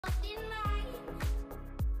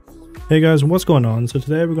Hey guys, what's going on? So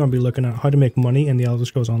today we're going to be looking at how to make money in the Elder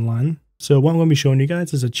Scrolls Online. So what I'm going to be showing you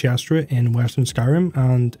guys is a chest route in Western Skyrim,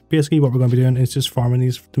 and basically what we're going to be doing is just farming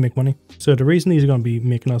these to make money. So the reason these are going to be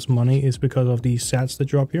making us money is because of these sets that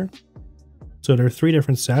drop here. So there are 3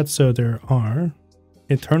 different sets. So there are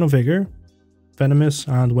Eternal Vigor, Venomous,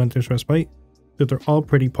 and Winter's Respite. So they're all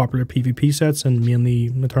pretty popular PvP sets and mainly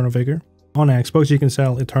Eternal Vigor. On Xbox you can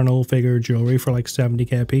sell Eternal Vigor jewelry for like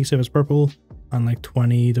 70k a piece if it's purple, and like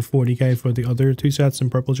 20 to 40k for the other 2 sets in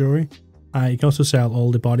purple jewelry. You can also sell all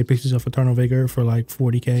the body pieces of Eternal Vigor for like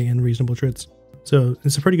 40k in reasonable trades. So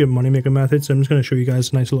it's a pretty good money making method, so I'm just going to show you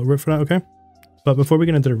guys a nice little route for that, okay? But before we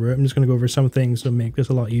get into the route, I'm just going to go over some things to make this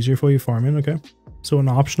a lot easier for you farming, okay? So an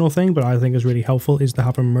optional thing, but I think is really helpful, is to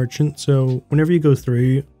have a merchant. So whenever you go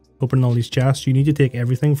through opening all these chests, you need to take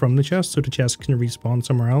everything from the chest so the chest can respawn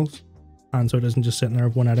somewhere else, and so it doesn't just sit in there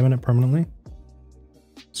with one item in it permanently.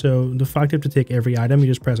 So the fact you have to take every item, you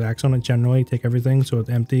just press X on it generally, take everything so it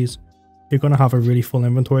empties. You're going to have a really full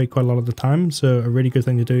inventory quite a lot of the time, so a really good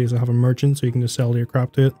thing to do is to have a merchant so you can just sell your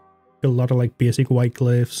crap to it. Get a lot of like basic white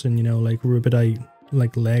glyphs and, you know, like rubidite,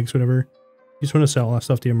 like legs, whatever. You just want to sell all that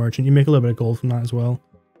stuff to your merchant. You make a little bit of gold from that as well.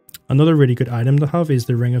 Another really good item to have is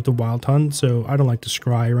the Ring of the Wild Hunt. So I don't like to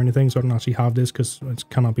scry or anything, so I don't actually have this because I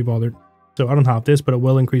cannot be bothered. So I don't have this, but it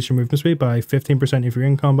will increase your movement speed by 15% if you're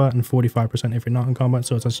in combat and 45% if you're not in combat.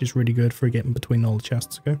 So it's actually just really good for getting between all the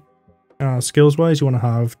chests, okay? Skills wise, you want to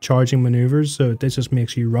have charging maneuvers. So this just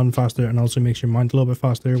makes you run faster and also makes your mount a little bit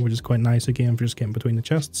faster, which is quite nice again for just getting between the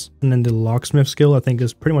chests. And then the locksmith skill I think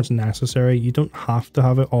is pretty much necessary. You don't have to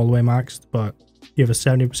have it all the way maxed, but you have a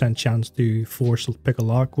 70% chance to force pick a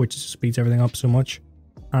lock, which speeds everything up so much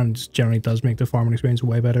and just generally does make the farming experience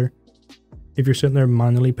way better. If you're sitting there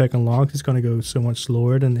manually picking locks, it's going to go so much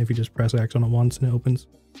slower than if you just press X on it once and it opens.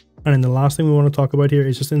 And then the last thing we want to talk about here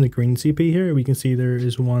is just in the green CP here, we can see there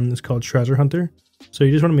is one that's called Treasure Hunter. So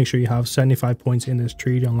you just want to make sure you have 75 points in this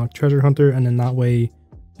tree to unlock Treasure Hunter, and then that way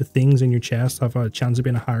the things in your chest have a chance of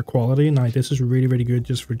being a higher quality. Now this is really, really good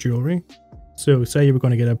just for jewelry. So say you were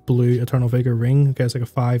going to get a blue Eternal Vigor ring, okay, it's like a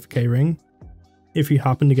 5k ring. If you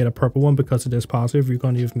happen to get a purple one because of this passive, you're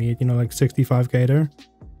going to have made, you know, like 65k there.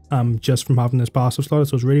 Just from having this passive slot,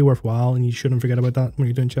 so it's really worthwhile, and you shouldn't forget about that when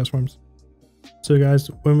you're doing chest farms. So guys,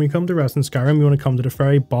 when we come to rest in Skyrim, you want to come to the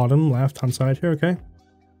very bottom left hand side here, okay?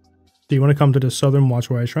 So you want to come to the Southern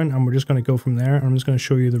Watchwire Shrine, and we're just going to go from there, and I'm just going to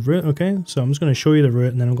show you the route, okay? So I'm just going to show you the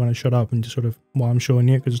route, and then I'm going to shut up and just sort of, while I'm showing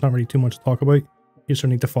you, because there's not really too much to talk about. You just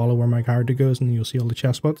need to follow where my character goes, and you'll see all the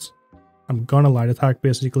chest spots. I'm going to light attack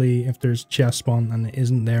basically if there's chest spawn and it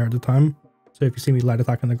isn't there at the time. So if you see me light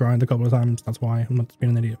attack on the ground a couple of times, that's why. I'm not just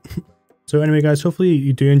being an idiot. So anyway guys, hopefully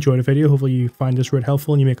you do enjoy the video. Hopefully you find this route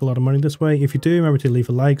helpful and you make a lot of money this way. If you do, remember to leave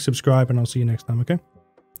a like, subscribe, and I'll see you next time, okay?